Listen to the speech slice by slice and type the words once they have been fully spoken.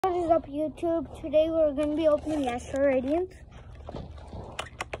What is up, YouTube? Today we're going to be opening Astro Radiance.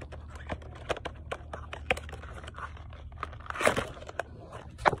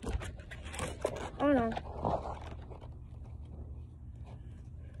 Oh no.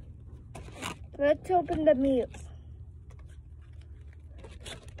 Let's open the Mew.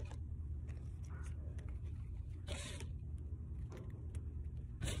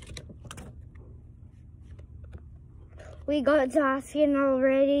 We got Zacian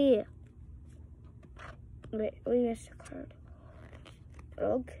already. Wait, we missed a card.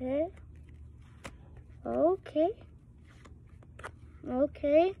 Okay.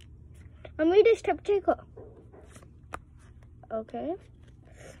 And we just took Chico. Okay.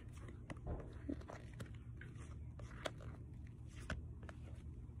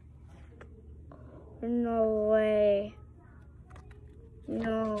 No way.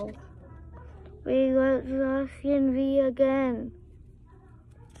 No. We got Zacian V again.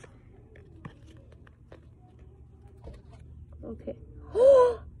 Okay.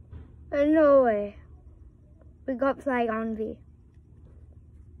 No way. We got Flygon V.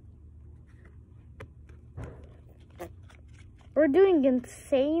 We're doing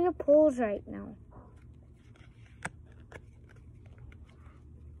insane pulls right now.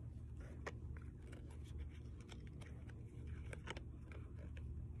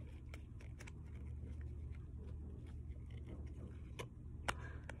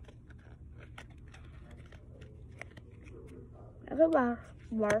 I have a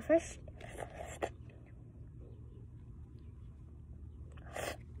Barfish.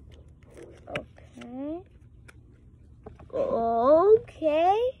 Okay.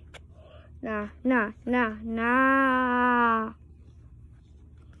 Nah.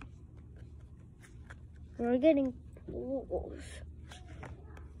 We're getting pulls.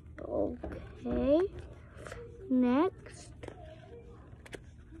 Okay. Next.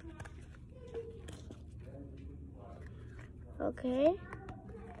 Okay.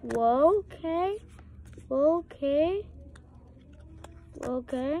 Whoa, okay.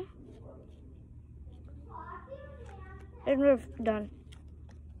 And we're done.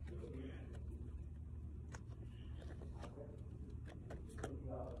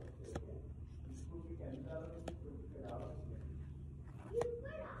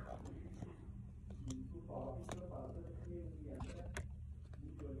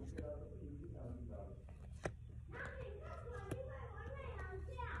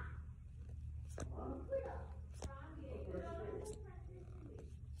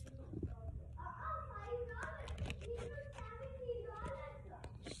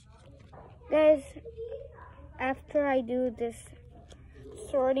 Guys, after I do this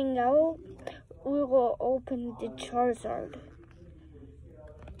sorting out, we will open the Charizard.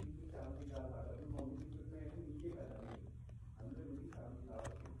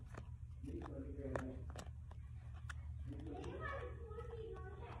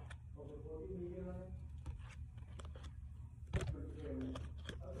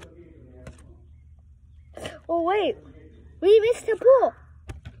 Oh wait, we missed a pull.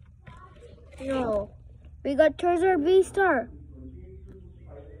 No, we got Charizard V-Star.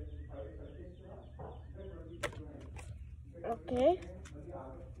 Okay,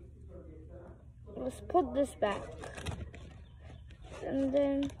 let's put this back. And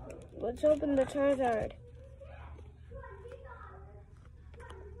then let's open the Charizard.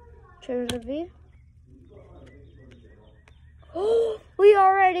 Charizard V. Oh, we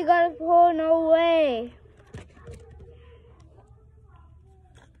already got a pull, no way.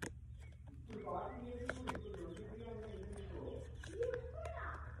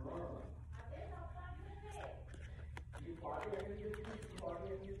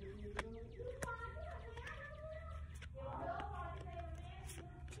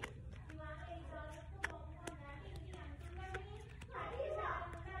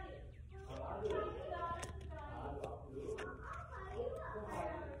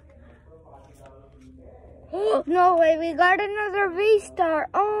 No way, we got another V-Star.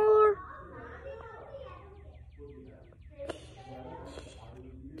 Oh.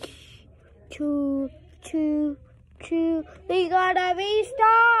 Two. We got a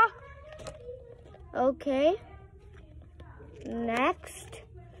V-Star. Okay. Next,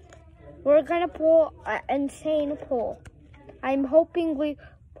 we're gonna pull an insane pull. I'm hoping we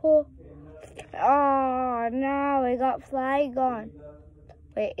pull. Oh, no, we got Flygon.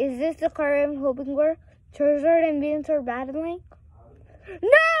 Wait, is this the card I'm hoping for? Charizard and Venusaur battling? No!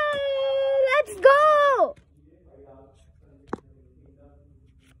 Let's go!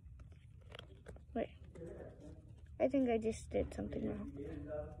 Wait. I think I just did something wrong.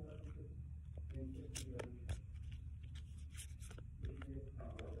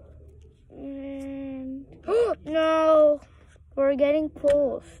 we're getting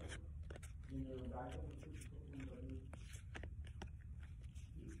close.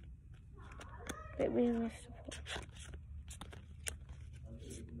 Wait, we missed the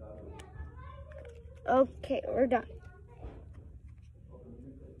pole. Okay, we're done.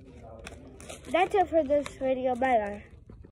 That's it for this video. Bye-bye.